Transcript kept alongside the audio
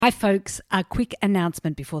Hi folks, a quick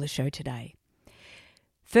announcement before the show today.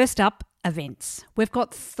 First up, events. We've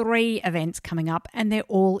got 3 events coming up and they're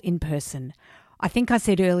all in person. I think I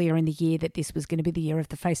said earlier in the year that this was going to be the year of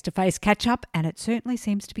the face-to-face catch-up, and it certainly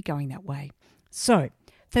seems to be going that way. So,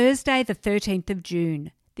 Thursday the 13th of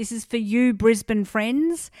June. This is for you Brisbane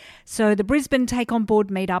friends. So the Brisbane Take On Board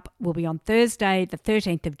meetup will be on Thursday the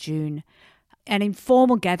 13th of June. An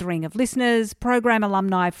informal gathering of listeners, program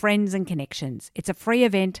alumni, friends and connections. It's a free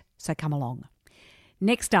event, so come along.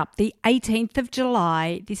 Next up, the 18th of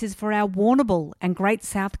July, this is for our Warrnambool and Great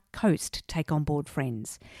South Coast Take On Board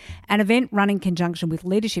friends. An event run in conjunction with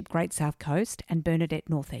Leadership Great South Coast and Bernadette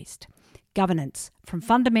Northeast. Governance, from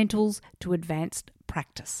fundamentals to advanced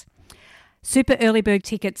practice. Super early bird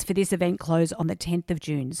tickets for this event close on the 10th of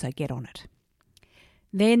June, so get on it.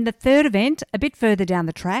 Then the third event, a bit further down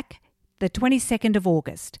the track, the 22nd of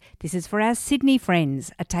August. This is for our Sydney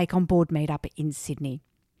friends, a Take On Board meetup in Sydney.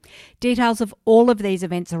 Details of all of these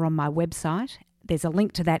events are on my website. There's a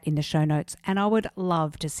link to that in the show notes, and I would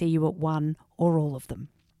love to see you at one or all of them.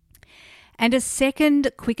 And a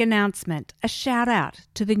second quick announcement, a shout out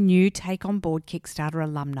to the new Take On Board Kickstarter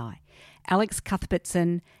alumni. Alex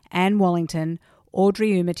Cuthbertson, Anne Wallington,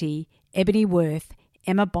 Audrey Umity, Ebony Worth,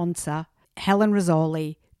 Emma Bonser, Helen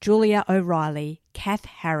Rizzoli, Julia O'Reilly, Kath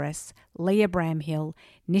Harris, Leah Bramhill,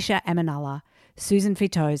 Nisha Amanullah, Susan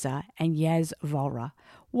Fitoza and Yaz Volra.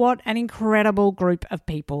 What an incredible group of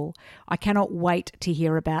people. I cannot wait to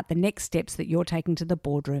hear about the next steps that you're taking to the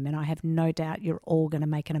boardroom, and I have no doubt you're all going to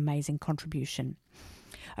make an amazing contribution.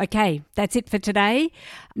 Okay, that's it for today.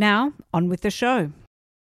 Now, on with the show.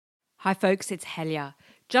 Hi folks, it's Halia.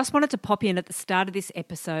 Just wanted to pop in at the start of this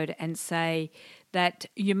episode and say that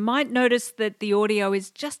you might notice that the audio is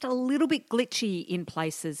just a little bit glitchy in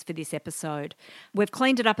places for this episode. We've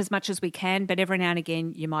cleaned it up as much as we can, but every now and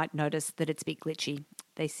again you might notice that it's a bit glitchy.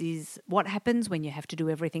 This is what happens when you have to do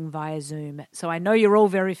everything via Zoom. So I know you're all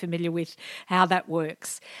very familiar with how that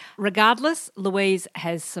works. Regardless, Louise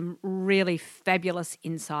has some really fabulous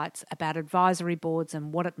insights about advisory boards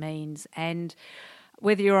and what it means, and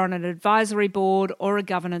whether you're on an advisory board or a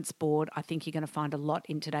governance board, I think you're going to find a lot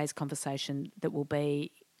in today's conversation that will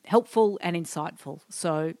be helpful and insightful.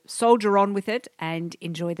 So soldier on with it and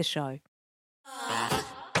enjoy the show.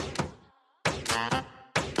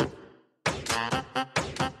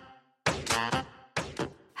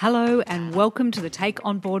 Hello and welcome to the Take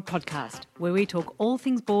On Board podcast, where we talk all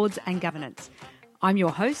things boards and governance. I'm your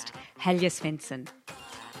host, Halia Svensson.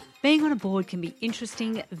 Being on a board can be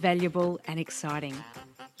interesting, valuable and exciting,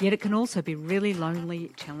 yet it can also be really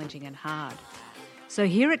lonely, challenging and hard. So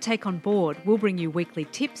here at Take On Board, we'll bring you weekly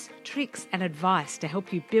tips, tricks and advice to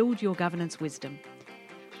help you build your governance wisdom.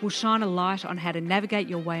 We'll shine a light on how to navigate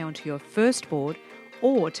your way onto your first board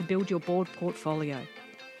or to build your board portfolio.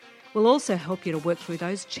 We'll also help you to work through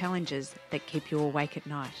those challenges that keep you awake at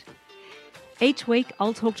night. Each week,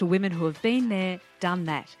 I'll talk to women who have been there, done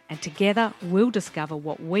that, and together we'll discover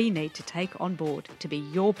what we need to take on board to be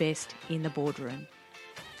your best in the boardroom.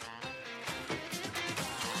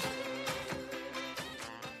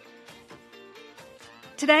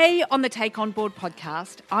 Today on the Take On Board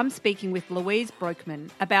podcast, I'm speaking with Louise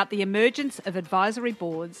Broekman about the emergence of advisory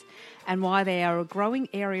boards and why they are a growing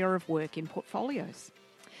area of work in portfolios.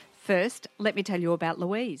 First, let me tell you about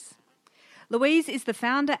Louise. Louise is the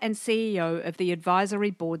founder and CEO of the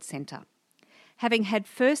Advisory Board Centre. Having had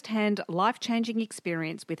first-hand life-changing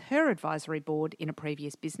experience with her advisory board in a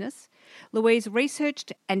previous business, Louise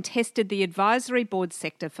researched and tested the advisory board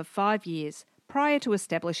sector for 5 years prior to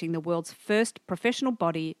establishing the world's first professional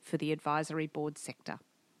body for the advisory board sector.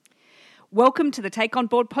 Welcome to the Take On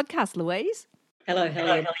Board podcast, Louise. Hello.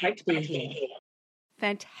 Great to be here.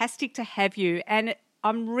 Fantastic to have you. And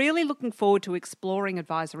I'm really looking forward to exploring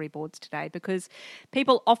advisory boards today because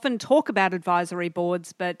people often talk about advisory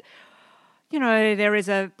boards, but you know, there is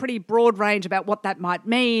a pretty broad range about what that might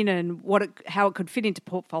mean and how it could fit into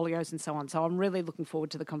portfolios and so on. So I'm really looking forward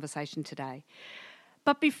to the conversation today.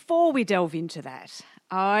 But before we delve into that,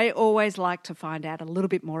 I always like to find out a little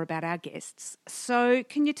bit more about our guests. So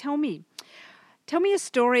can you tell me a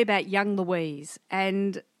story about young Louise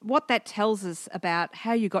and what that tells us about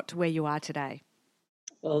how you got to where you are today?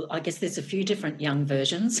 Well, I guess there's a few different young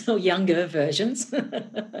versions or younger versions.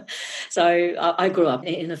 So I grew up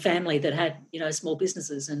in a family that had, small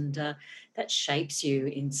businesses, and that shapes you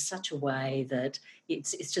in such a way that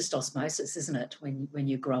it's just osmosis, isn't it, when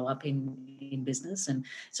you grow up in business. And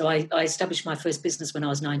so I established my first business when I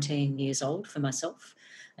was 19 years old for myself.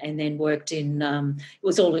 and then worked in, it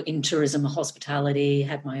was all in tourism and hospitality,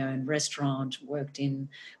 had my own restaurant, worked in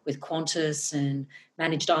with Qantas and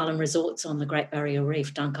managed island resorts on the Great Barrier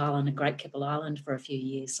Reef, Dunk Island and Great Keppel Island for a few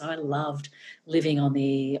years. So I loved living on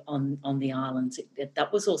the islands.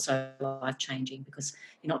 That was also life-changing because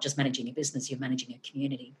you're not just managing a business, you're managing a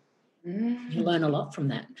community. You learn a lot from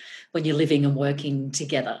that when you're living and working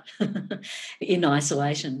together in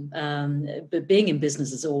isolation. But being in business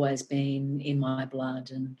has always been in my blood.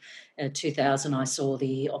 And in 2000, I saw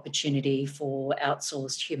the opportunity for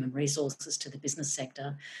outsourced human resources to the business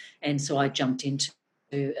sector. And so I jumped into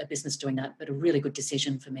a business doing that. But a really good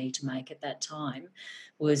decision for me to make at that time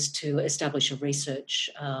was to establish a research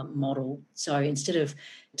model. So instead of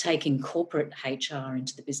taking corporate HR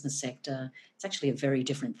into the business sector, it's actually a very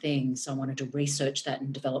different thing. So I wanted to research that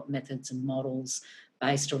and develop methods and models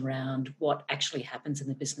based around what actually happens in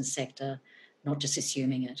the business sector, not just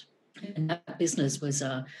assuming it. And that business was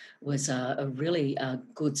a really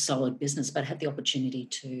good, solid business, but had the opportunity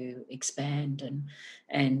to expand.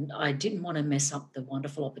 And I didn't want to mess up the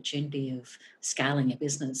wonderful opportunity of scaling a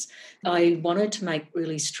business. I wanted to make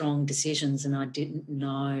really strong decisions, and I didn't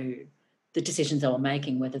know the decisions they were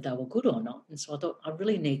making, whether they were good or not. And so I thought, I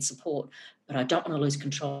really need support, but I don't want to lose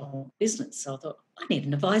control of business. So I thought, I need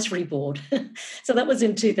an advisory board. So that was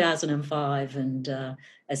in 2005. And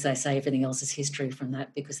as they say, everything else is history from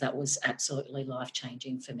that, because that was absolutely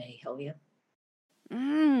life-changing for me, Helga.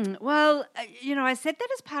 Well, I said that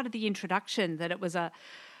as part of the introduction, that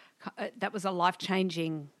that was a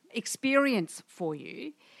life-changing experience for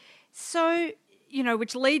you. So,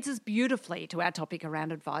 which leads us beautifully to our topic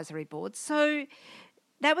around advisory boards. So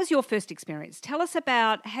that was your first experience. Tell us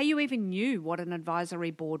about how you even knew what an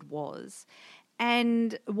advisory board was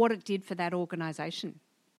and what it did for that organisation.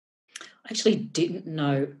 I actually didn't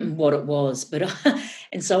know what it was, but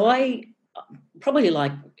and so I, probably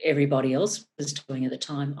like everybody else was doing at the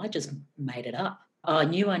time, I just made it up. I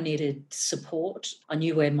knew I needed support. I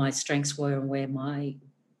knew where my strengths were and where my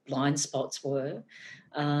blind spots were.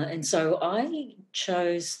 And so I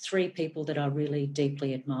chose 3 people that I really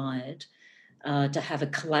deeply admired to have a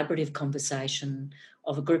collaborative conversation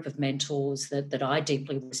of a group of mentors that I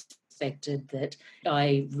deeply respected, that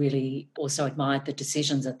I really also admired the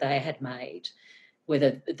decisions that they had made,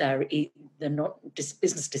 whether they're not,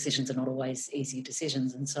 business decisions are not always easy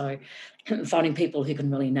decisions. And so finding people who can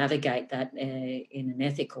really navigate that in an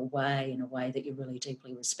ethical way, in a way that you really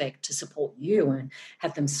deeply respect, to support you and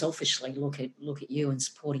have them selfishly look at you and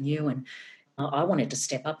supporting you. And I wanted to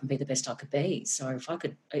step up and be the best I could be. So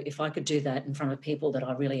if I could do that in front of people that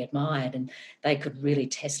I really admired and they could really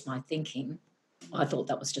test my thinking, I thought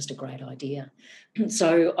that was just a great idea.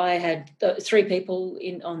 So I had 3 people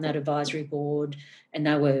on that advisory board, and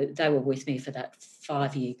they were with me for that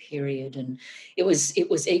 5-year period. And it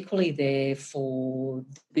was equally there for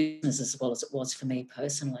the business as well as it was for me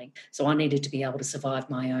personally. So I needed to be able to survive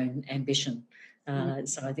my own ambition.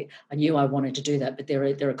 So I knew I wanted to do that, but there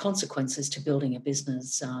are consequences to building a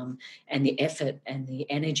business, and the effort and the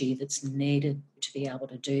energy that's needed to be able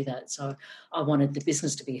to do that. So I wanted the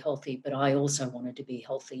business to be healthy, but I also wanted to be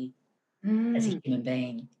healthy as a human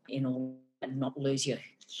being, and not lose your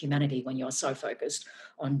humanity when you're so focused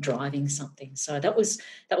on driving something. So that was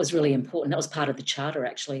really important. That was part of the charter,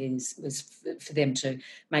 actually, was for them to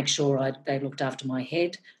make sure they looked after my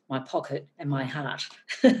head, my pocket, and my heart.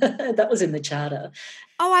 That was in the charter.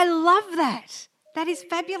 Oh, I love that. That is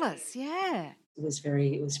fabulous. Yeah. It was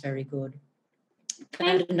very good.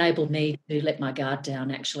 That enabled me to let my guard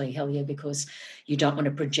down, actually, Helga, because you don't want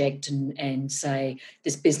to project and say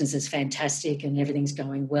this business is fantastic and everything's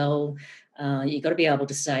going well. You've got to be able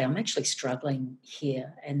to say, I'm actually struggling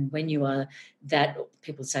here. And when you are that,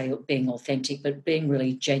 people say being authentic, but being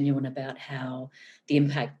really genuine about how the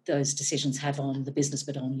impact those decisions have on the business,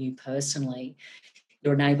 but on you personally,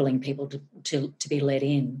 you're enabling people to be let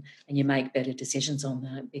in, and you make better decisions on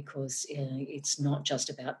that, because it's not just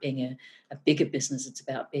about being a bigger business, it's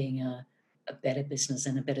about being a better business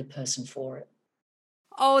and a better person for it.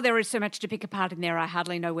 Oh, there is so much to pick apart in there. I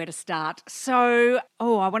hardly know where to start. So,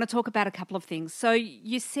 I want to talk about a couple of things. So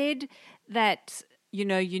you said that, you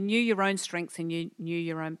knew your own strengths and you knew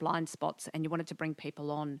your own blind spots, and you wanted to bring people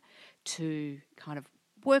on to kind of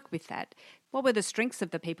work with that. What were the strengths of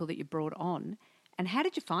the people that you brought on, and how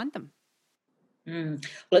did you find them?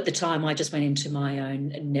 Well, at the time, I just went into my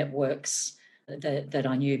own networks that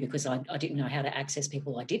I knew, because I didn't know how to access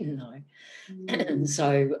people I didn't know. And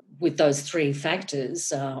so with those 3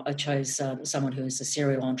 factors, I chose someone who is a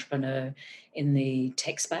serial entrepreneur in the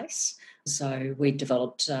tech space. So we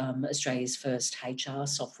developed Australia's first HR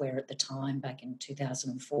software at the time, back in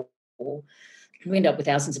 2004. We end up with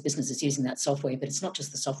thousands of businesses using that software, but it's not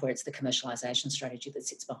just the software, it's the commercialization strategy that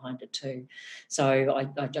sits behind it too. So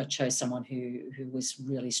I chose someone who was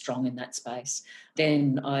really strong in that space.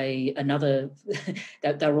 Then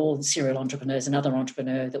they're all serial entrepreneurs, another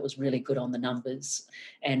entrepreneur that was really good on the numbers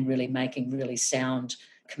and really making really sound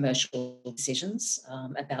commercial decisions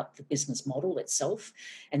about the business model itself.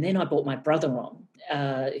 And then I brought my brother on,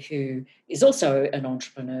 who is also an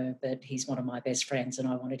entrepreneur, but he's one of my best friends, and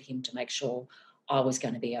I wanted him to make sure I was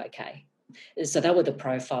going to be okay. So that were the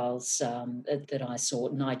profiles that I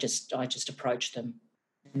sought, and I just approached them.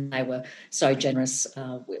 And they were so generous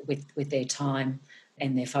with their time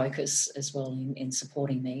and their focus as well in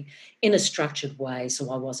supporting me in a structured way, so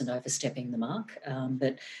I wasn't overstepping the mark.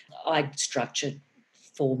 But I structured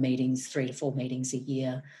 3 to 4 meetings a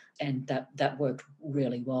year, and that worked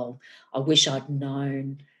really well. I wish I'd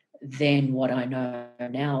known then what I know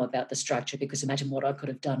now about the structure, because imagine what I could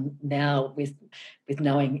have done now with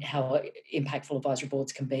knowing how impactful advisory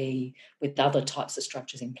boards can be with other types of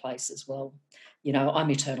structures in place as well.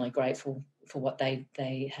 I'm eternally grateful for what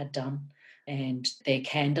they had done, and their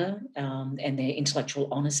candour and their intellectual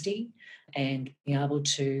honesty, and being able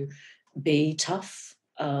to be tough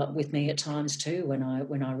with me at times too when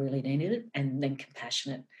I really needed it, and then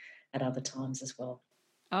compassionate at other times as well.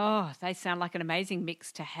 Oh, they sound like an amazing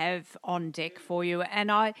mix to have on deck for you.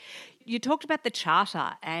 And you talked about the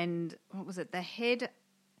charter and what was it? The head,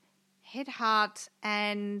 heart,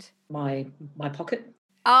 and my pocket.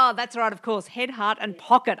 Oh, that's right, of course. Head, heart, and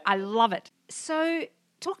pocket. I love it. So,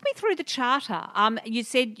 talk me through the charter. You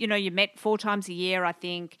said you met 4 times a year, I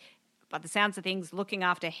think. By the sounds of things, looking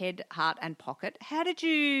after head, heart, and pocket. How did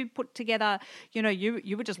you put together?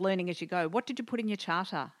 You were just learning as you go. What did you put in your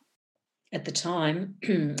charter? At the time,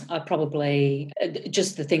 I probably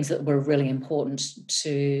just the things that were really important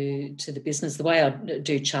to the business. The way I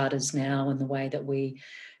do charters now and the way that we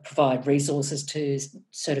provide resources to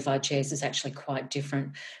certified chairs is actually quite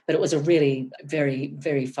different. But it was a really very,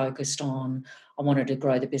 very focused on, I wanted to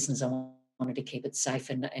grow the business. I wanted to keep it safe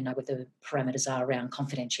and know what the parameters are around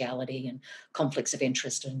confidentiality and conflicts of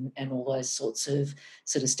interest and all those sorts of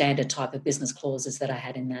sort of standard type of business clauses that I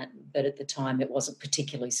had in that. But at the time, it wasn't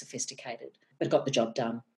particularly sophisticated, but it got the job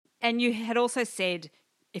done. And you had also said,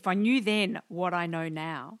 if I knew then what I know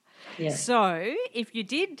now. Yeah. So if you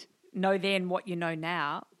did know then what you know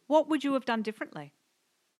now, what would you have done differently?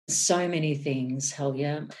 So many things,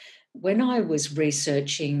 Helga. When I was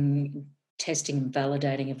researching, testing and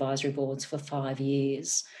validating advisory boards for 5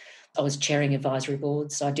 years, I was chairing advisory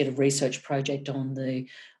boards. I did a research project on the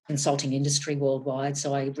consulting industry worldwide.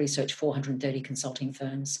 So I researched 430 consulting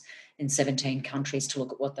firms in 17 countries to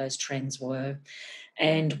look at what those trends were.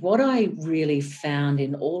 And what I really found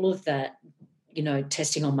in all of that,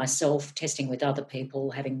 testing on myself, testing with other people,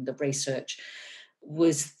 having the research,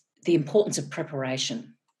 was the importance of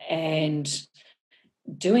preparation and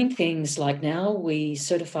doing things like now we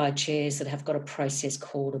certify chairs that have got a process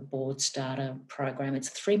called a board starter program. It's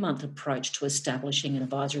a 3-month approach to establishing an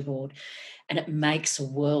advisory board, and it makes a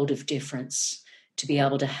world of difference to be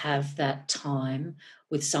able to have that time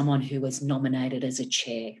with someone who is nominated as a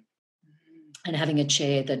chair and having a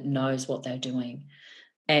chair that knows what they're doing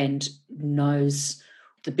and knows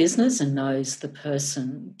the business and knows the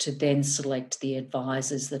person to then select the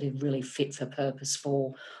advisors that are really fit for purpose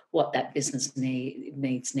for what that business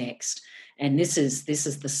needs next. And this is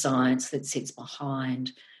the science that sits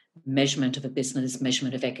behind measurement of a business,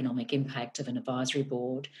 measurement of economic impact of an advisory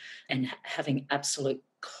board, and having absolute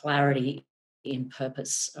clarity in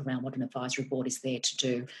purpose around what an advisory board is there to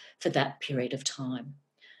do for that period of time.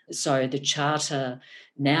 So the charter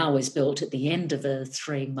now is built at the end of a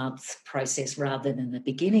 3-month process rather than the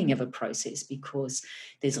beginning of a process, because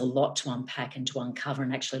there's a lot to unpack and to uncover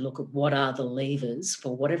and actually look at what are the levers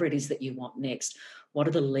for whatever it is that you want next. What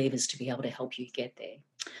are the levers to be able to help you get there?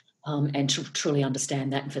 And to truly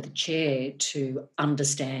understand that, and for the chair to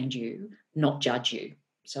understand you, not judge you.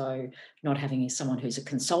 So not having someone who's a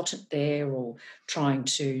consultant there or trying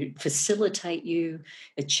to facilitate you.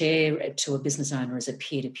 A chair to a business owner is a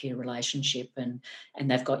peer-to-peer relationship, and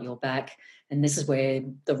they've got your back. And this is where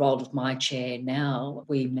the role of my chair now,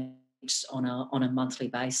 we meet on a monthly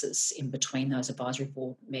basis in between those advisory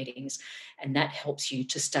board meetings, and that helps you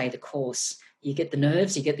to stay the course. You get the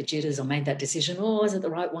nerves, you get the jitters. I made that decision. Oh, is it the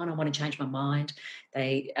right one? I want to change my mind.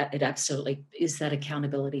 It absolutely is that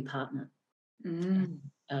accountability partner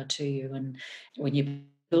to you. And when you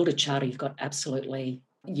build a charter,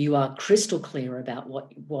 you are crystal clear about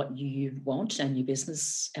what you want and your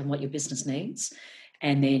business and what your business needs,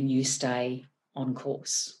 and then you stay on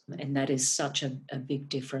course. And that is such a big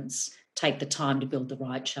difference take the time to build the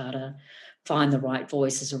right charter, find the right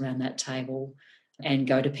voices around that table, and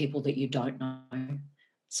go to people that you don't know,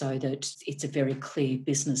 so that it's a very clear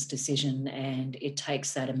business decision and it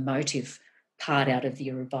takes that emotive part out of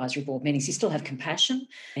your advisory board meetings. You still have compassion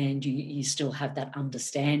and you still have that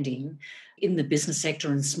understanding. In the business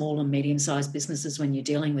sector and small and medium-sized businesses, when you're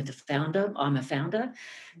dealing with a founder, I'm a founder,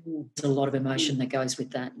 there's a lot of emotion that goes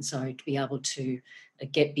with that. And so to be able to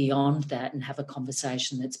get beyond that and have a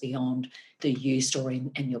conversation that's beyond the you story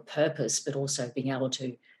and your purpose, but also being able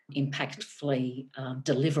to impactfully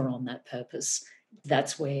deliver on that purpose,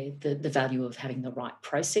 that's where the value of having the right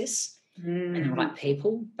process and the right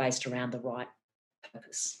people based around the right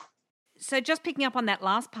purpose. So just picking up on that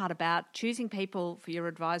last part about choosing people for your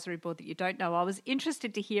advisory board that you don't know, I was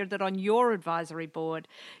interested to hear that on your advisory board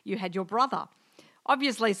you had your brother.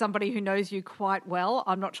 Obviously somebody who knows you quite well.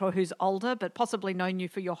 I'm not sure who's older, but possibly known you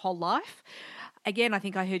for your whole life. Again, I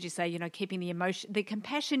think I heard you say, keeping the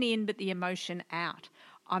compassion in, but the emotion out.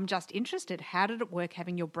 I'm just interested, how did it work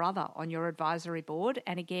having your brother on your advisory board?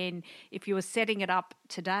 And again, if you were setting it up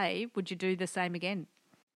today, would you do the same again?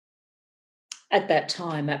 At that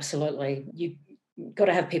time, absolutely. You've got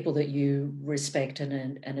to have people that you respect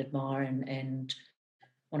and admire and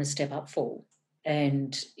want to step up for.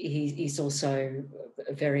 And he's also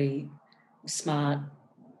a very smart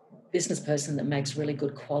business person that makes really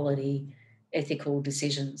good quality, ethical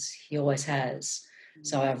decisions. He always has.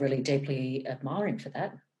 So I really deeply admire him for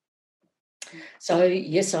that. So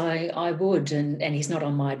yes, I would. And he's not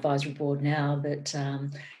on my advisory board now, but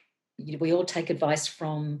we all take advice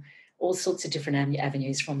from all sorts of different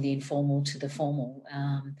avenues, from the informal to the formal.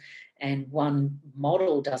 And one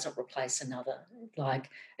model doesn't replace another. Like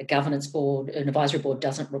a governance board, an advisory board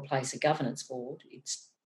doesn't replace a governance board.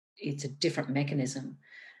 It's a different mechanism.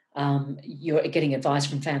 You're getting advice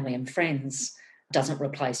from family and friends doesn't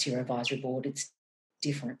replace your advisory board. It's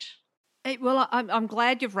different. Well, I'm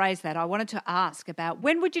glad you've raised that. I wanted to ask about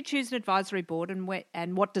when would you choose an advisory board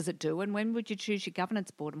and what does it do, and when would you choose your governance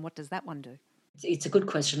board and what does that one do? It's a good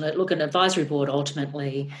question. Look, an advisory board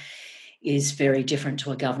ultimately is very different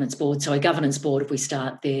to a governance board. So a governance board, if we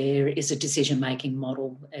start there, is a decision-making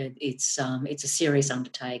model. It's a serious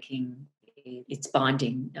undertaking. It's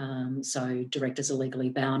binding. So directors are legally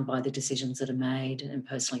bound by the decisions that are made and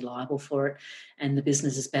personally liable for it. And the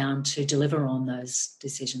business is bound to deliver on those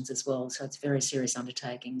decisions as well. So it's a very serious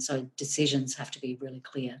undertaking. So decisions have to be really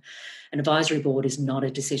clear. An advisory board is not a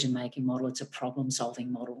decision-making model. It's a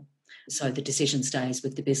problem-solving model. So the decision stays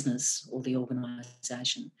with the business or the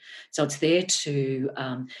organisation. So it's there to,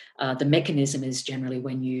 the mechanism is generally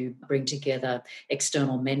when you bring together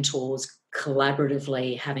external mentors,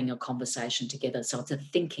 collaboratively having a conversation together. So it's a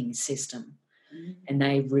thinking system. And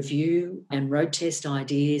they review and road test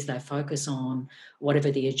ideas. They focus on whatever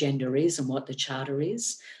the agenda is and what the charter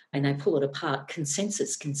is, and they pull it apart.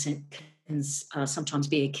 Consensus can sometimes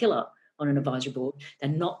be a killer on an advisory board. They're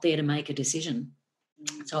not there to make a decision.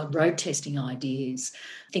 So road testing ideas,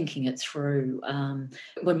 thinking it through.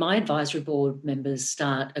 When my advisory board members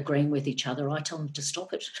start agreeing with each other, I tell them to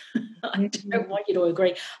stop it. I don't want you to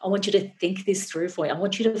agree. I want you to think this through for you. I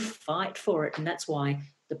want you to fight for it. And that's why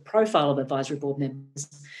the profile of advisory board members,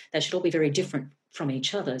 they should all be very different from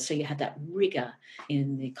each other. So you have that rigour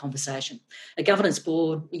in the conversation. A governance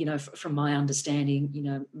board, from my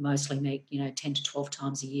understanding, mostly meet, 10 to 12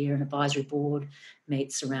 times a year. An advisory board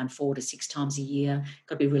meets around 4 to 6 times a year.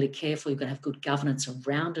 Got to be really careful. You've got to have good governance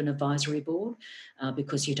around an advisory board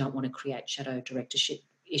because you don't want to create shadow directorship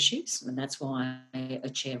issues. And that's why a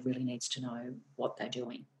chair really needs to know what they're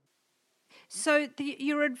doing. So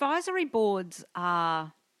your advisory boards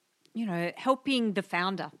are, helping the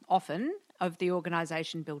founder often of the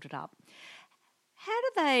organisation build it up. How do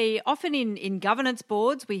they, often in governance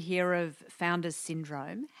boards, we hear of founders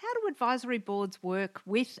syndrome. How do advisory boards work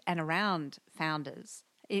with and around founders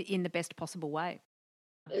in the best possible way?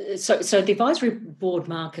 So the advisory board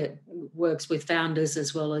market works with founders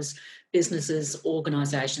as well as businesses,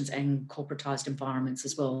 organisations and corporatised environments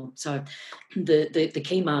as well. So the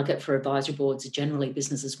key market for advisory boards are generally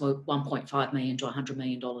businesses with $1.5 million to $100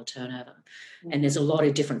 million turnover. And there's a lot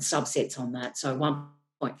of different subsets on that. So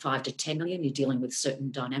 1.5 to 10 million, you're dealing with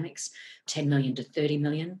certain dynamics, 10 million to 30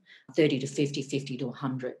 million, 30 to 50, 50 to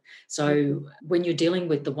 100. So when you're dealing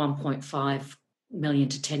with the 1.5 million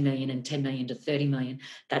to 10 million and 10 million to 30 million,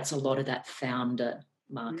 that's a lot of that founder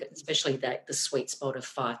market, especially the sweet spot of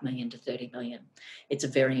 5 million to 30 million. It's a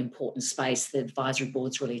very important space that advisory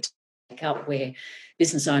boards really take up, where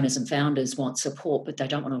business owners and founders want support, but they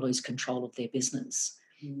don't want to lose control of their business.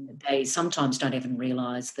 They sometimes don't even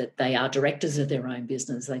realise that they are directors of their own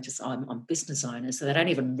business. They just, I'm business owner, so they don't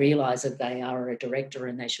even realise that they are a director,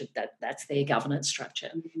 and that's their governance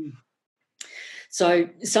structure. So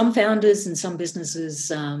some founders and some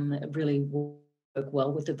businesses really work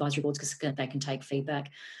well with advisory boards because they can take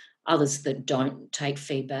feedback. Others that don't take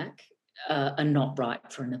feedback are not right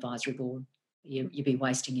for an advisory board. You'd be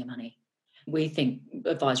wasting your money. We think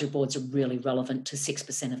advisory boards are really relevant to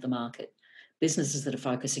 6% of the market. Businesses that are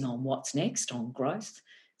focusing on what's next, on growth,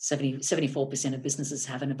 74% of businesses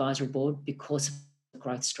have an advisory board because of the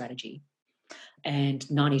growth strategy. And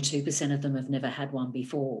 92% of them have never had one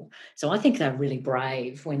before. So I think they're really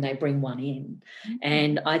brave when they bring one in.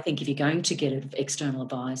 And I think if you're going to get external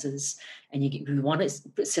advisors and you want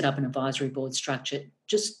to set up an advisory board structure,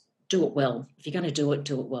 just do it well. If you're going to do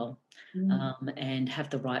it well. And have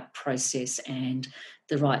the right process and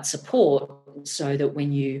the right support so that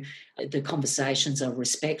when the conversations are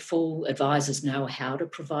respectful, advisors know how to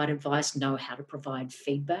provide advice, know how to provide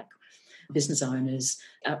feedback. Business owners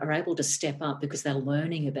are able to step up because they're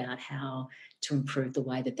learning about how to improve the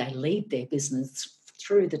way that they lead their business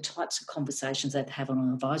through the types of conversations that they have on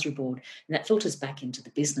an advisory board. And that filters back into the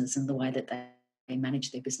business and the way that they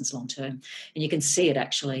manage their business long term. And you can see it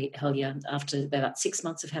actually, Helia, after about 6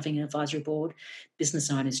 months of having an advisory board,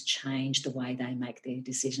 business owners change the way they make their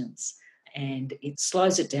decisions. And it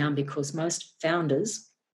slows it down because most founders,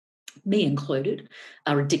 me included,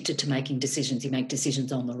 are addicted to making decisions. You make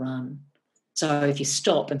decisions on the run. So if you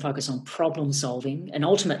stop and focus on problem solving, and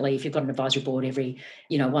ultimately if you've got an advisory board every,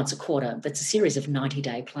 once a quarter, that's a series of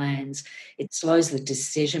 90-day plans. It slows the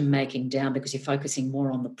decision making down because you're focusing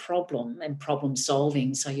more on the problem and problem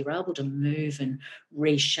solving. So you're able to move and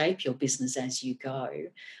reshape your business as you go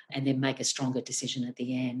and then make a stronger decision at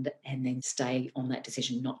the end and then stay on that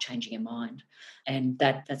decision, not changing your mind. And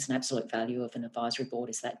that's an absolute value of an advisory board,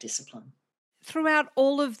 is that discipline. Throughout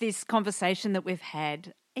all of this conversation that we've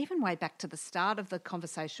had, even way back to the start of the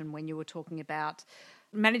conversation when you were talking about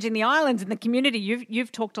managing the islands and the community,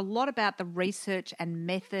 you've talked a lot about the research and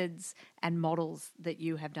methods and models that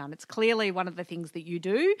you have done. It's clearly one of the things that you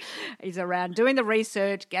do is around doing the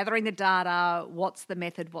research, gathering the data, what's the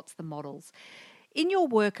method, what's the models. In your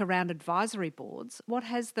work around advisory boards, what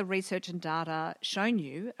has the research and data shown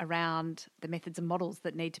you around the methods and models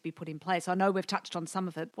that need to be put in place? I know we've touched on some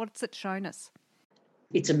of it. What's it shown us?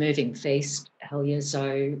 It's a moving feast, Helia.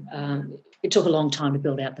 So it took a long time to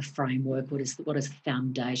build out the framework. What is the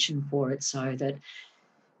foundation for it, so that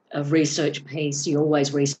a research piece, you're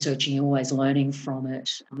always researching, you're always learning from it.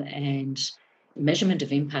 And measurement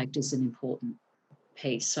of impact is an important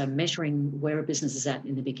piece. So measuring where a business is at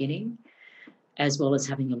in the beginning, as well as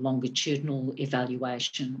having a longitudinal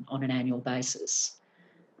evaluation on an annual basis,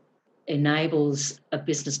 enables a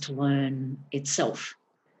business to learn itself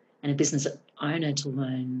and a business owner to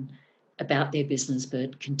learn about their business,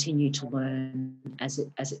 but continue to learn as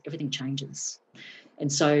everything changes.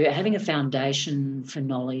 And so having a foundation for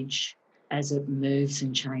knowledge as it moves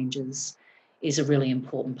and changes is a really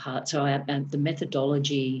important part. So the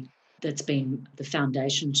methodology that's been the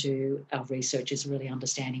foundation to our research is really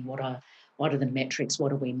understanding what are the metrics, what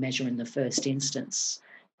do we measure in the first instance?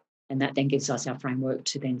 And that then gives us our framework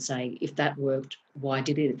to then say, if that worked, why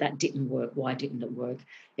did it? If that didn't work, why didn't it work?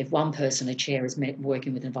 If one person, a chair, is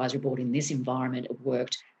working with an advisory board in this environment, it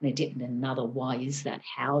worked, and it didn't in another, why is that?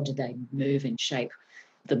 How do they move and shape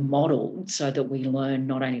the model so that we learn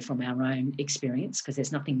not only from our own experience, because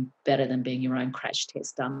there's nothing better than being your own crash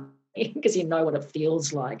test dummy, because you know what it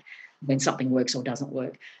feels like when something works or doesn't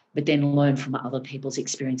work, but then learn from other people's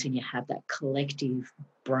experience, and you have that collective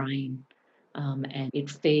brain. And it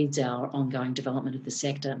feeds our ongoing development of the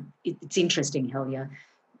sector. It's interesting, Helia,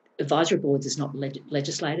 advisory boards is not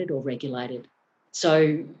legislated or regulated.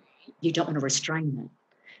 So you don't want to restrain that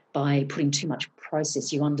by putting too much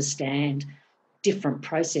process. You understand different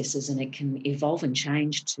processes and it can evolve and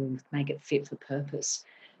change to make it fit for purpose.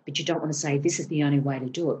 But you don't want to say this is the only way to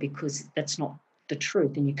do it, because that's not the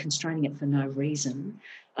truth and you're constraining it for no reason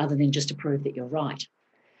other than just to prove that you're right.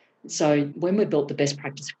 So when we built the best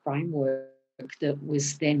practice framework that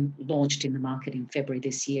was then launched in the market in February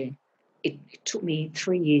this year, it took me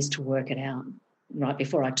 3 years to work it out, right,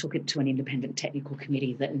 before I took it to an independent technical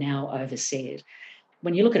committee that now oversee it.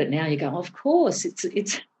 When you look at it now, you go, of course, it's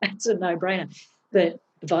a no-brainer. But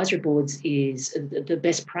advisory boards is the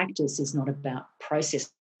best practice is not about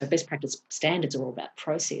process. The best practice standards are all about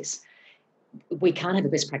process. We can't have a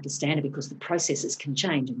best practice standard because the processes can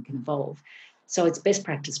change and can evolve. So it's best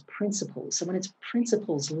practice principles. So when it's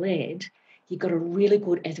principles-led, you've got a really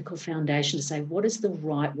good ethical foundation to say, what is the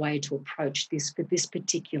right way to approach this for this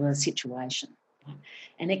particular situation?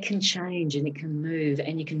 And it can change and it can move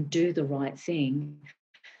and you can do the right thing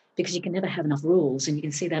because you can never have enough rules. And you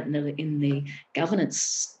can see that in the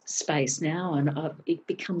governance space now. And it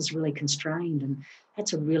becomes really constrained. And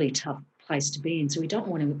that's a really tough place to be in. So we don't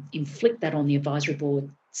want to inflict that on the advisory board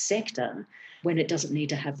sector when it doesn't need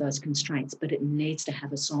to have those constraints, but it needs to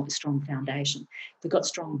have a strong foundation. If we've got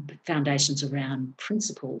strong foundations around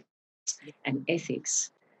principles and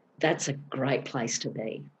ethics, that's a great place to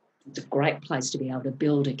be. It's a great place to be able to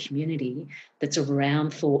build a community that's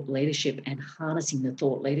around thought leadership and harnessing the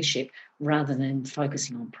thought leadership rather than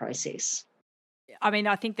focusing on process. I mean,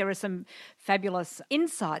 I think there are some fabulous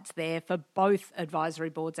insights there for both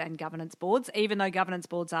advisory boards and governance boards. Even though governance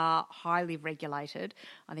boards are highly regulated,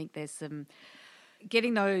 I think there's some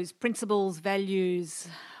getting those principles, values,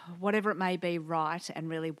 whatever it may be, right, and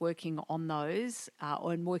really working on those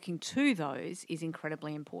and working to those is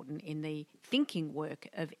incredibly important in the thinking work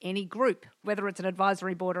of any group, whether it's an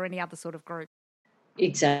advisory board or any other sort of group.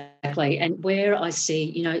 Exactly. And where I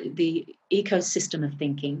see, the ecosystem of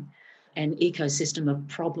thinking and ecosystem of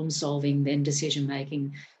problem solving, then decision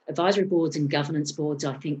making, advisory boards and governance boards,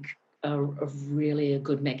 I think, are really a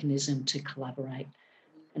good mechanism to collaborate.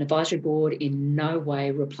 An advisory board in no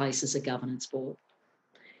way replaces a governance board,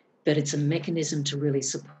 but it's a mechanism to really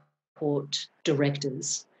support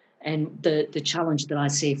directors. And the challenge that I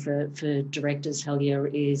see for directors,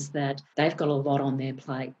 Helia, is that they've got a lot on their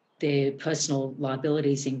plate. Their personal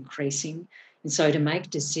liability is increasing. And so to make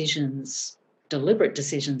decisions, deliberate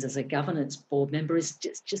decisions as a governance board member is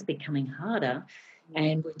just becoming harder.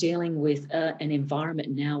 And we're dealing with an environment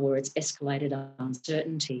now where it's escalated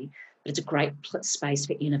uncertainty, but it's a great space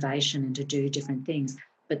for innovation and to do different things,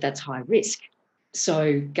 but that's high risk.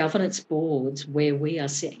 So governance boards, where we are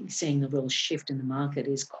seeing the real shift in the market,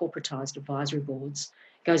 is corporatised advisory boards.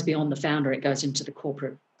 It goes beyond the founder, it goes into the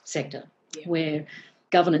corporate sector, where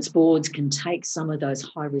governance boards can take some of those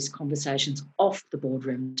high-risk conversations off the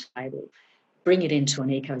boardroom table, bring it into an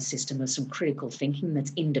ecosystem of some critical thinking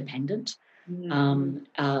that's independent,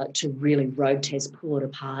 to really road test, pull it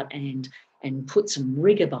apart and put some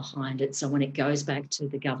rigour behind it. So when it goes back to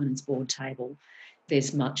the governance board table,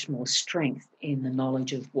 there's much more strength in the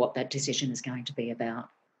knowledge of what that decision is going to be about.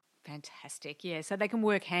 Fantastic. Yeah, so they can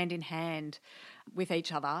work hand in hand with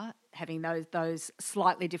each other, having those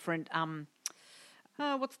slightly different,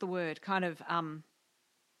 what's the word, kind of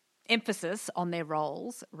emphasis on their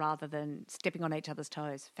roles rather than stepping on each other's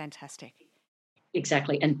toes. Fantastic.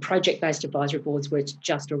 Exactly. And project-based advisory boards where it's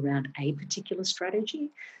just around a particular strategy.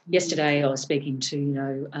 Yesterday I was speaking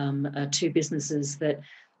to, two businesses that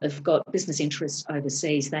have got business interests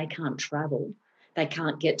overseas. They can't travel. They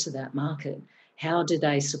can't get to that market. How do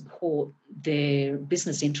they support their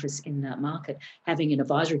business interests in that market? Having an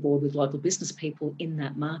advisory board with local business people in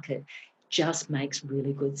that market just makes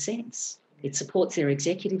really good sense. It supports their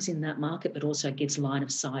executives in that market, but also gives line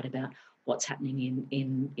of sight about what's happening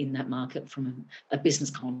in that market from a business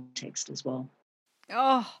context as well.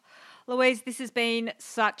 Oh, Louise, this has been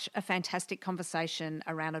such a fantastic conversation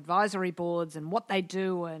around advisory boards and what they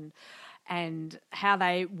do and how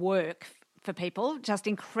they work for people. Just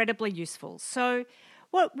incredibly useful. So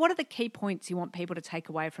what are the key points you want people to take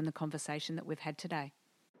away from the conversation that we've had today?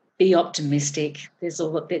 Be optimistic. There's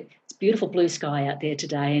it's beautiful blue sky out there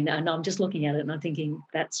today, and I'm just looking at it and I'm thinking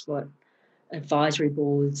that's what advisory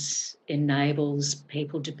boards enables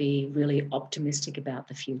people to be really optimistic about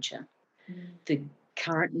the future. The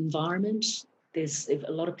current environment, there's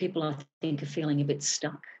a lot of people I think are feeling a bit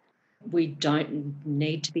stuck. We don't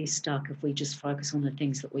need to be stuck if we just focus on the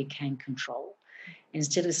things that we can control.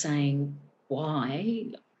 Instead of saying why,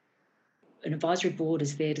 an advisory board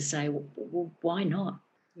is there to say, well, why not?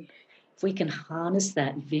 If we can harness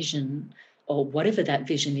that vision or whatever that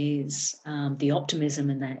vision is, the optimism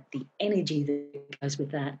and the energy that goes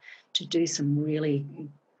with that to do some really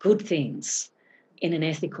good things in an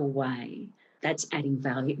ethical way, that's adding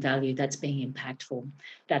value, that's being impactful.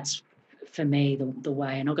 That's, for me, the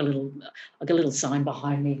way. And I've got a little sign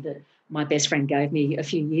behind me that my best friend gave me a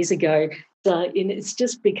few years ago. So it's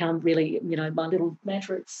just become really, my little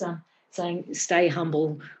mantra. It's saying, stay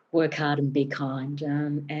humble, work hard and be kind.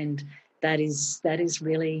 And that is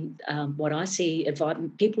really what I see.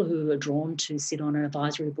 People who are drawn to sit on an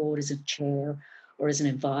advisory board as a chair or as an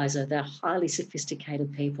advisor, they're highly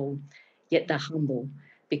sophisticated people, yet they're humble,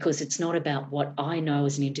 because it's not about what I know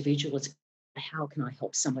as an individual, it's how can I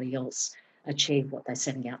help somebody else achieve what they're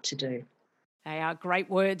setting out to do. They are great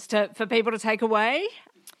words for people to take away.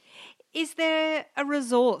 Is there a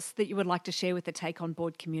resource that you would like to share with the Take On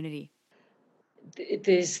Board community?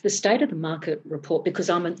 There's the State of the Market report, because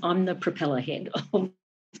I'm the propeller head of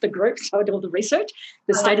the group, so I do all the research.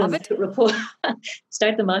 The State of the Market Report,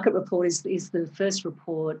 State of the Market Report is the first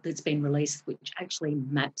report that's been released which actually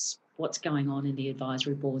maps what's going on in the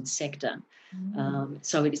advisory board sector.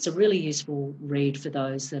 So it's a really useful read for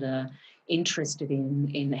those that are interested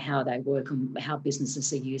in how they work and how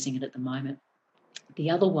businesses are using it at the moment. The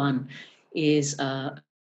other one is a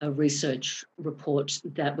research report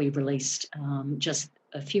that we released just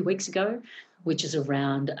a few weeks ago, which is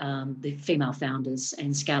around the female founders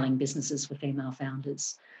and scaling businesses for female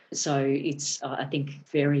founders. So it's, I think,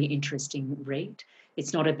 very interesting read.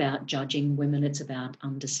 It's not about judging women, it's about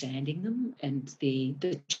understanding them and the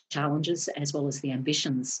challenges as well as the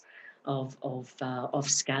ambitions of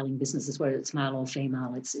scaling businesses, whether it's male or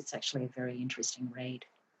female. It's actually a very interesting read.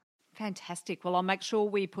 Fantastic. Well, I'll make sure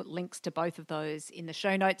we put links to both of those in the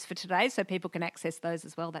show notes for today so people can access those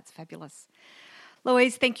as well. That's fabulous.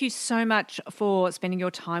 Louise, thank you so much for spending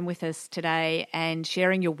your time with us today and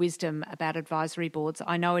sharing your wisdom about advisory boards.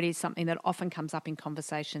 I know it is something that often comes up in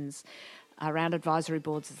conversations around advisory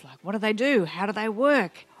boards. It's like, what do they do? How do they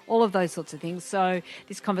work? All of those sorts of things. So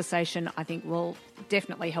this conversation, I think, will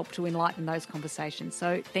definitely help to enlighten those conversations.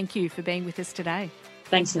 So thank you for being with us today.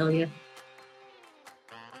 Thanks, Helya.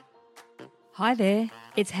 Hi there,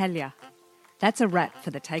 it's Helya. That's a wrap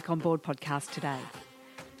for the Take On Board podcast today.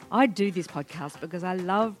 I do this podcast because I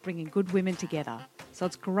love bringing good women together. So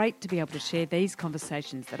it's great to be able to share these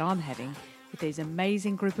conversations that I'm having with these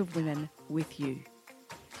amazing group of women with you.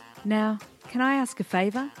 Now, can I ask a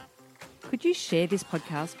favour? Could you share this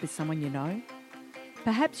podcast with someone you know?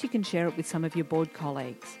 Perhaps you can share it with some of your board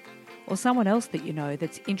colleagues or someone else that you know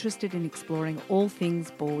that's interested in exploring all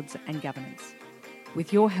things boards and governance.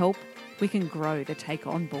 With your help, we can grow the Take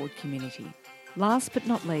On Board community. Last but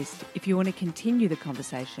not least, if you want to continue the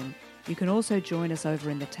conversation, you can also join us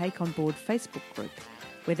over in the Take On Board Facebook group,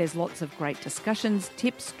 where there's lots of great discussions,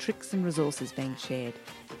 tips, tricks and resources being shared.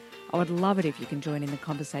 I would love it if you can join in the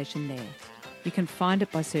conversation there. You can find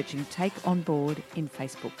it by searching Take On Board in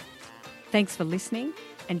Facebook. Thanks for listening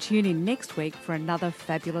and tune in next week for another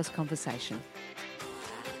fabulous conversation.